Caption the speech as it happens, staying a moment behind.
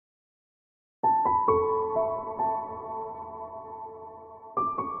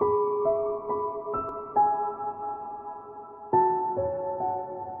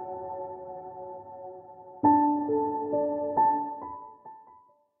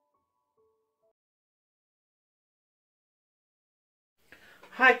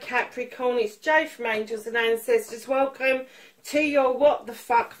Hi Capricorn, it's Jo from Angels and Ancestors. Welcome to your What the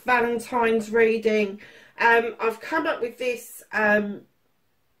Fuck Valentine's reading. I've come up with this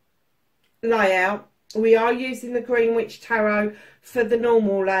layout. We are using the Green Witch Tarot for the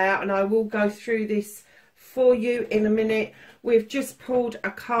normal layout, and I will go through this for you in a minute. We've just pulled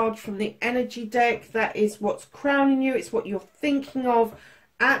a card from the energy deck. That is what's crowning you. It's what you're thinking of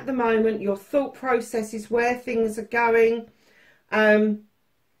at the moment, your thought processes, where things are going.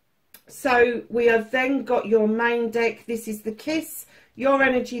 So we have then got your main deck. This is the Kiss, your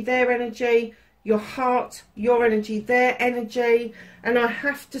energy, their energy, your heart, your energy, their energy. And I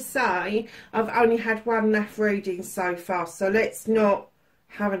have to say, I've only had one NAF reading so far, so let's not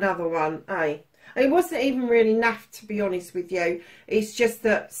have another one, eh? It wasn't even really NAF, to be honest with you. It's just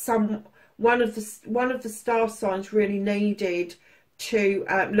that one of the star signs really needed to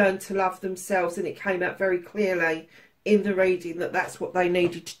learn to love themselves, and it came out very clearly in the reading that that's what they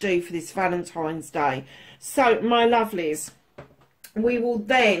needed to do for this Valentine's Day. So my lovelies, we will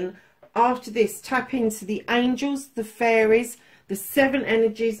then after this tap into the angels, the fairies, the seven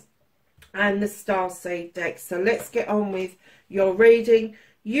energies and the starseed deck. So let's get on with your reading.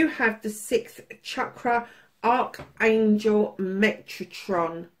 You have the 6th chakra, Archangel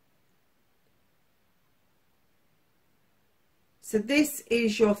Metatron. So this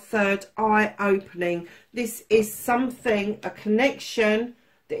is your third eye opening. This is something, a connection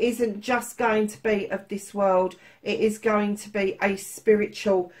that isn't just going to be of this world. It is going to be a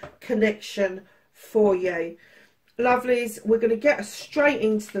spiritual connection for you. Lovelies, we're going to get straight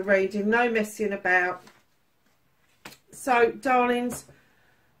into the reading. No messing about. So, darlings,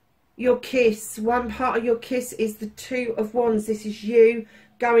 your kiss. One part of your kiss is the 2 of Wands. This is you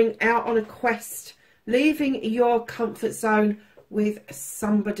going out on a quest, leaving your comfort zone with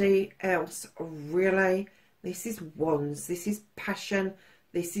somebody else. Really? This is Wands. This is passion.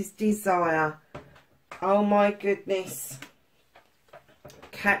 This is desire. Oh my goodness.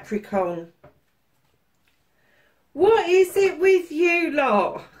 Capricorn. What is it with you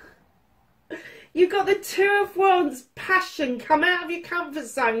lot? You got the 2 of Wands, passion, come out of your comfort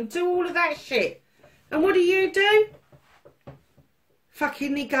zone, do all of that shit. And what do?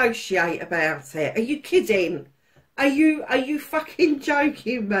 Fucking negotiate about it. Are you kidding? Are you fucking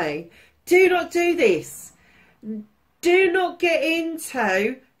joking me? Do not do this. Do not get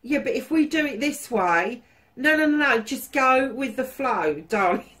into, yeah, but if we do it this way, no, just go with the flow,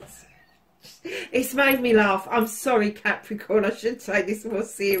 darlings. It's made me laugh. I'm sorry, Capricorn, I should take this more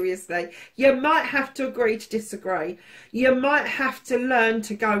seriously. You might have to agree to disagree. You might have to learn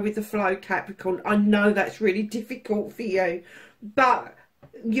to go with the flow, Capricorn. I know that's really difficult for you, but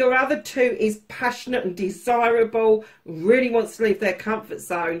your other 2 is passionate and desirable, really wants to leave their comfort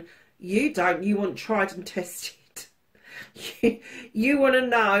zone. You don't. You want tried and tested. You want to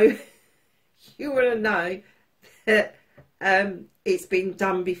know. You want to know that it's been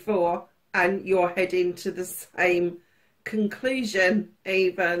done before, and you're heading to the same conclusion.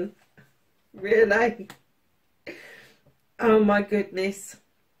 Even really. Oh my goodness.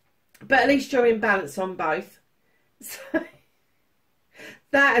 But at least you're in balance on both. So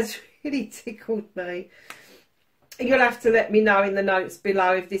that has really tickled me. You'll have to let me know in the notes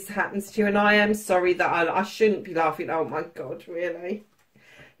below if this happens to you. And I am sorry that I shouldn't be laughing. Oh my God, really?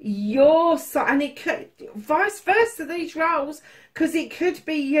 You're so, and it could, vice versa, these roles. Because it could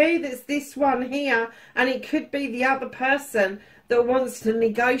be you that's this one here. And it could be the other person that wants to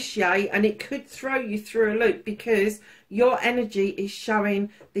negotiate. And it could throw you through a loop because your energy is showing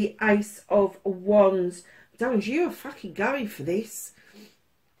the Ace of Wands. Don't you are fucking going for this.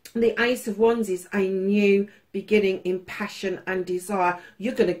 The Ace of Wands is a new beginning in passion and desire.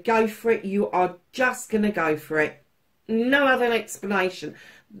 You're going to go for it. You are just going to go for it. No other explanation.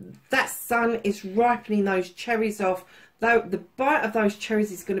 That sun is ripening those cherries off. Though the bite of those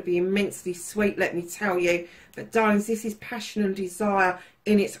cherries is going to be immensely sweet, let me tell you. But darlings, this is passion and desire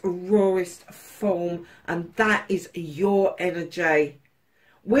in its rawest form. And that is your energy,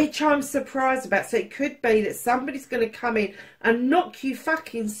 which I'm surprised about. So it could be that somebody's going to come in and knock you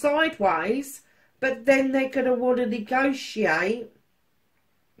fucking sideways, but then they're going to want to negotiate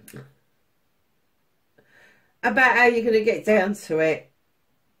about how you're going to get down to it.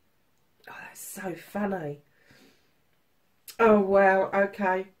 Oh, that's so funny. Oh, wow,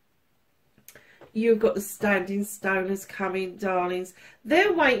 okay. You've got the standing stoners coming, darlings.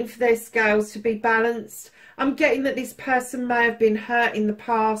 They're waiting for their scales to be balanced. I'm getting that this person may have been hurt in the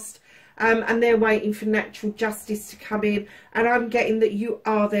past, and they're waiting for natural justice to come in. And I'm getting that you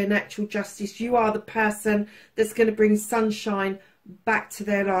are their natural justice. You are the person that's going to bring sunshine back to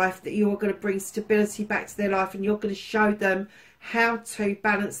their life, that you're going to bring stability back to their life, and you're going to show them how to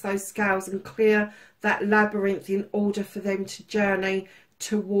balance those scales and clear that labyrinth in order for them to journey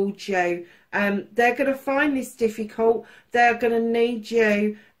towards you. They're going to find this difficult. They're going to need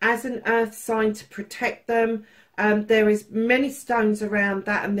you as an earth sign to protect them. There is many stones around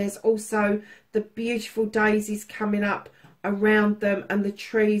that, and there's also the beautiful daisies coming up around them and the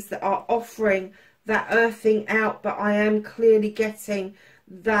trees that are offering that earthing out. But I am clearly getting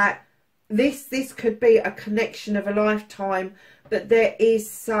that this could be a connection of a lifetime, but there is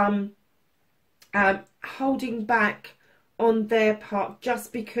some holding back on their part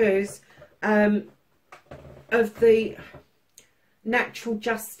just because of the natural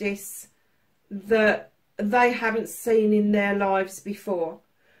justice that they haven't seen in their lives before.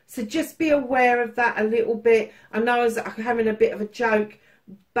 So just be aware of that a little bit. I know I was having a bit of a joke,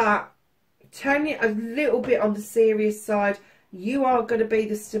 but turn it a little bit on the serious side. You are going to be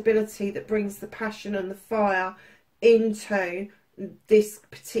the stability that brings the passion and the fire into this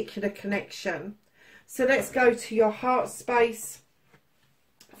particular connection. So let's go to your heart space.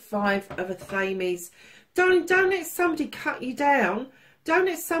 5 of Athames. Don't let somebody cut you down. Don't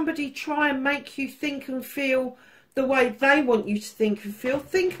let somebody try and make you think and feel the way they want you to think and feel.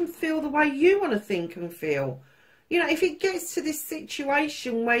 Think and feel the way you want to think and feel. You know, if it gets to this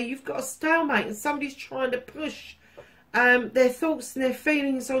situation where you've got a stalemate and somebody's trying to push their thoughts and their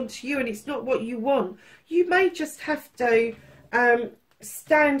feelings onto you and it's not what you want, you may just have to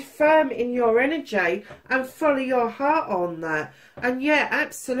stand firm in your energy and follow your heart on that. And yeah,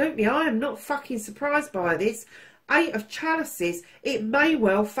 absolutely, I am not fucking surprised by this. 8 of Chalices, it may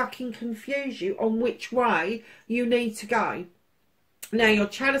well fucking confuse you on which way you need to go. Now, your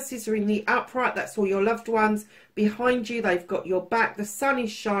chalices are in the upright. That's all your loved ones behind you. They've got your back. The sun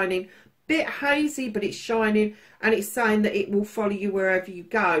is shining. Bit hazy, but it's shining. And it's saying that it will follow you wherever you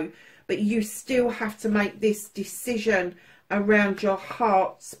go. But you still have to make this decision around your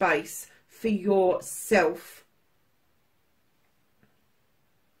heart space for yourself.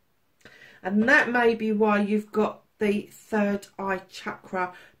 And that may be why you've got the third eye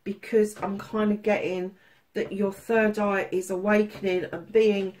chakra, because I'm kind of getting that your third eye is awakening and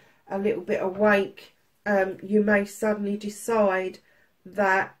being a little bit awake. You may suddenly decide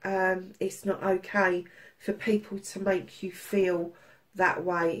that it's not okay for people to make you feel that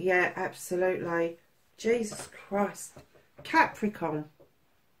way. Yeah, absolutely. Jesus Christ. Capricorn.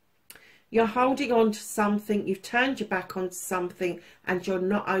 You're holding on to something, you've turned your back on something, and you're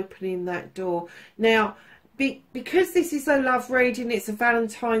not opening that door. Now, because this is a love reading, it's a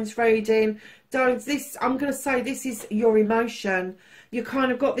Valentine's reading, I'm going to say this is your emotion. You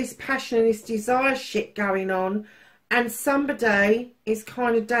kind of got this passion and this desire shit going on, and somebody is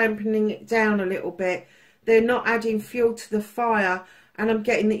kind of dampening it down a little bit. They're not adding fuel to the fire, and I'm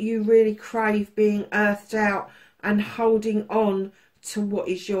getting that you really crave being earthed out and holding on to what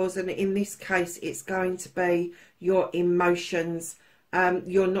is yours, and in this case it's going to be your emotions.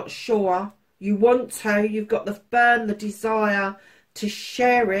 You're not sure, you want to, you've got the burn, the desire to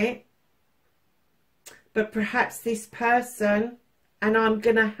share it, but perhaps this person, and I'm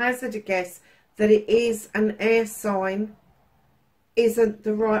going to hazard a guess that it is an air sign, isn't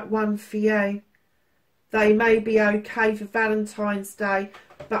the right one for you. They may be okay for Valentine's Day,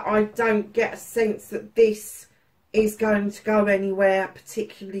 but I don't get a sense that this is going to go anywhere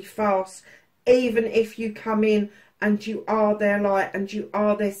particularly fast. Even if you come in and you are their light and you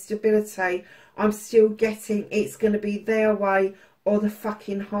are their stability, I'm still getting it's going to be their way or the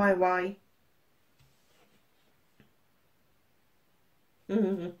fucking highway.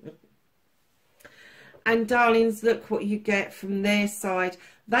 And darlings, look what you get from their side.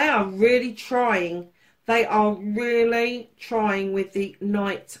 They are really trying. They are really trying with the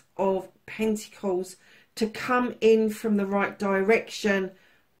Knight of Pentacles to come in from the right direction,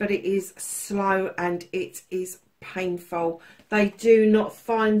 but it is slow and it is painful. They do not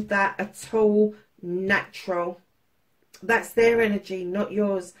find that at all natural. That's their energy, not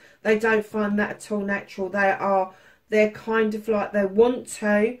yours. They don't find that at all natural. They're kind of like they want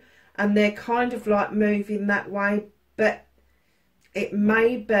to, and they're kind of like moving that way, but it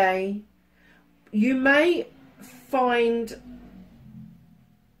may be, you may find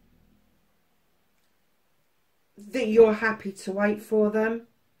that you're happy to wait for them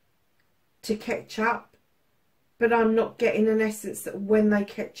to catch up, but I'm not getting an essence that when they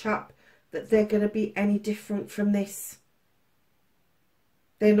catch up that they're going to be any different from this.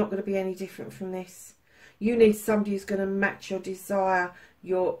 They're not going to be any different from this. You need somebody who's going to match your desire,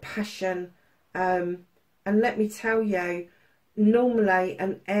 your passion, and let me tell you, normally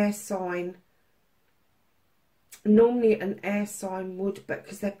an air sign normally an air sign would, but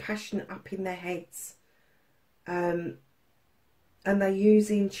because they're passionate up in their heads, and they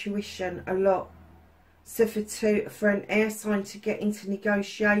use intuition a lot. So for an air sign to get into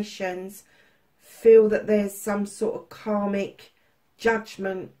negotiations, feel that there's some sort of karmic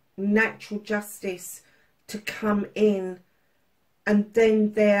judgment, natural justice to come in, and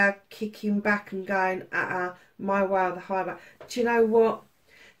then they're kicking back and going, my way or the highway. Do you know what,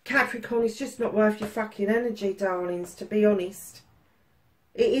 Capricorn, it's just not worth your fucking energy, darlings, to be honest.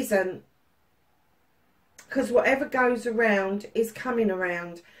 It isn't. Because whatever goes around is coming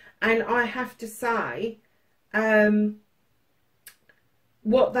around. And I have to say,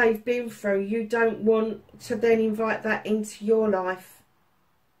 what they've been through, you don't want to then invite that into your life.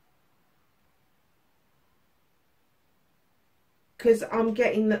 Because I'm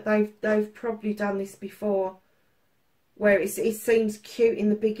getting that they've probably done this before, where it seems cute in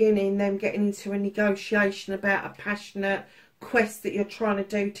the beginning, them getting into a negotiation about a passionate quest that you're trying to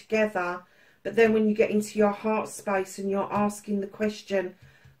do together. But then when you get into your heart space and you're asking the question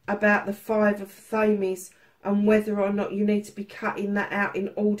about the Five of Thames and whether or not you need to be cutting that out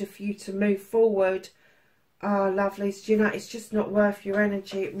in order for you to move forward. Oh, lovelies, do you know, it's just not worth your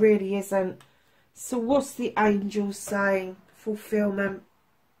energy. It really isn't. So what's the angels saying? Fulfillment.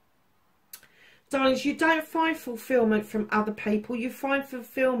 Darlings, you don't find fulfillment from other people. You find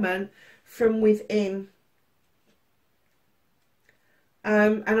fulfillment from within.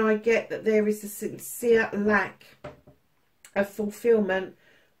 And I get that there is a sincere lack of fulfillment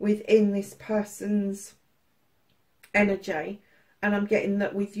within this person's energy. And I'm getting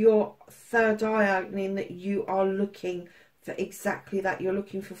that with your third eye opening, that you are looking for exactly that. You're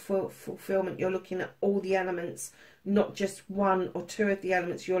looking for fulfillment. You're looking at all the elements, not just one or two of the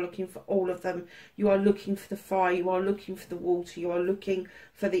elements. You're looking for all of them. You are looking for the fire. You are looking for the water. You are looking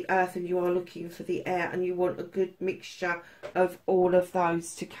for the earth, and you are looking for the air. And you want a good mixture of all of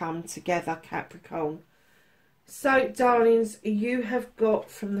those to come together, Capricorn. So, darlings, you have got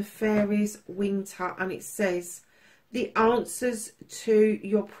from the fairies winter, and it says the answers to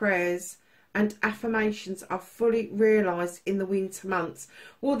your prayers and affirmations are fully realised in the winter months.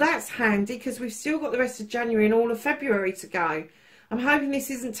 Well, that's handy, because we've still got the rest of January and all of February to go. I'm hoping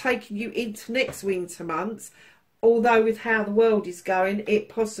this isn't taking you into next winter months, although with how the world is going, it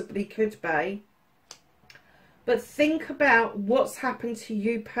possibly could be. But think about what's happened to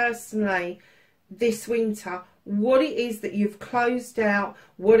you personally this winter. What it is that you've closed out,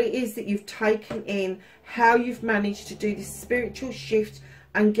 what it is that you've taken in, how you've managed to do this spiritual shift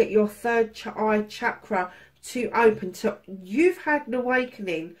and get your third eye chakra to open. So you've had an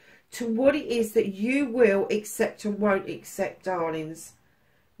awakening to what it is that you will accept and won't accept, darlings.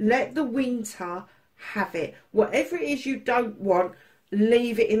 Let the winter have it. Whatever it is you don't want,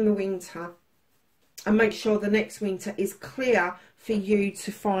 leave it in the winter. And make sure the next winter is clear for you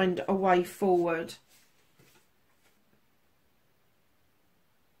to find a way forward.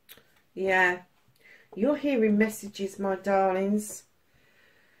 Yeah, you're hearing messages, my darlings.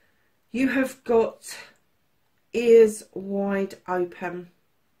 You have got ears wide open.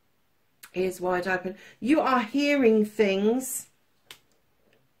 Ears wide open. You are hearing things,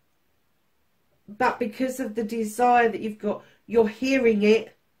 but because of the desire that you've got, you're hearing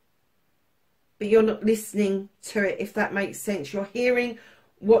it, but you're not listening to it, if that makes sense. You're hearing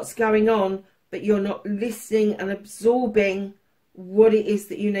what's going on, but you're not listening and absorbing what it is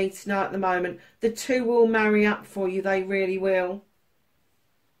that you need to know at the moment. The two will marry up for you. They really will.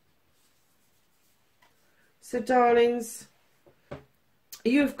 So, darlings,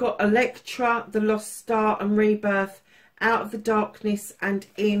 you've got Electra, the lost star, and rebirth, out of the darkness and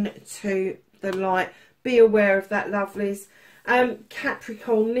into the light. Be aware of that, lovelies.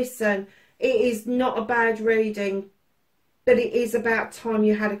 Capricorn, listen, it is not a bad reading, but it is about time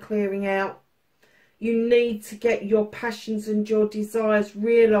you had a clearing out. You need to get your passions and your desires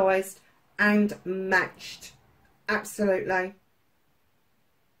realised and matched. Absolutely.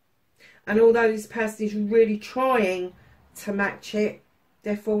 And although this person is really trying to match it,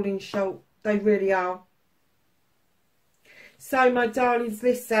 they're falling short. They really are. So, my darlings,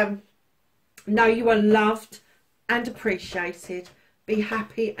 listen. Know you are loved and appreciated. Be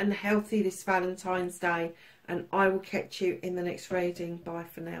happy and healthy this Valentine's Day. And I will catch you in the next reading. Bye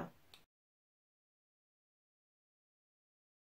for now.